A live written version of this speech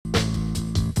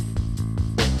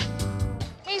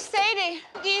Hey, Sadie,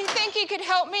 do you think you could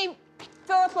help me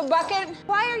fill up a bucket?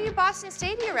 Why are you bossing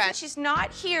Sadie around? She's not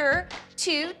here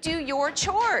to do your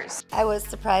chores. I was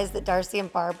surprised that Darcy and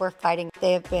Barb were fighting.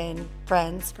 They have been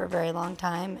friends for a very long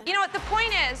time. You know what the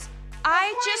point is?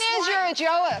 You're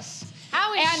jealous.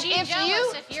 How is she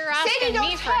jealous if you're asking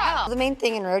me for help? The main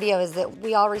thing in rodeo is that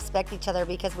we all respect each other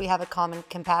because we have a common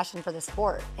compassion for the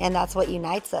sport, and that's what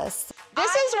unites us.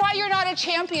 This is why you're not a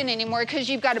champion anymore, because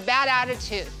you've got a bad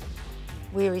attitude.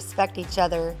 We respect each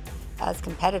other as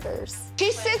competitors.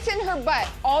 She sits in her butt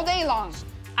all day long.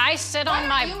 I sit on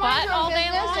my butt all day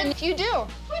long? And if you do.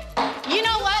 You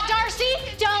know what, Darcy?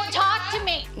 Don't talk to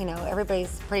me. You know,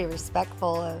 everybody's pretty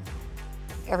respectful of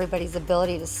everybody's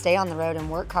ability to stay on the road and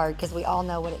work hard because we all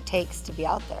know what it takes to be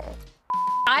out there.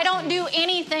 I don't do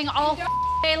anything all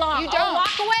day long. You don't. Oh,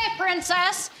 walk away,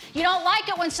 princess. You don't like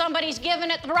it when somebody's giving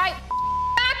it the right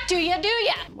back to you, do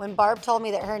you? When Barb told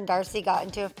me that her and Darcy got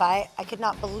into a fight, I could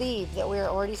not believe that we were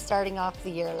already starting off the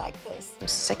year like this. I'm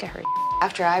sick of her.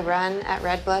 After I run at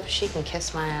Red Bluff, she can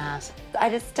kiss my ass. I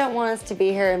just don't want us to be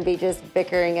here and be just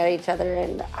bickering at each other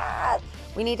and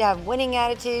we need to have winning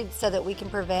attitudes so that we can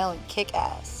prevail and kick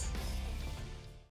ass.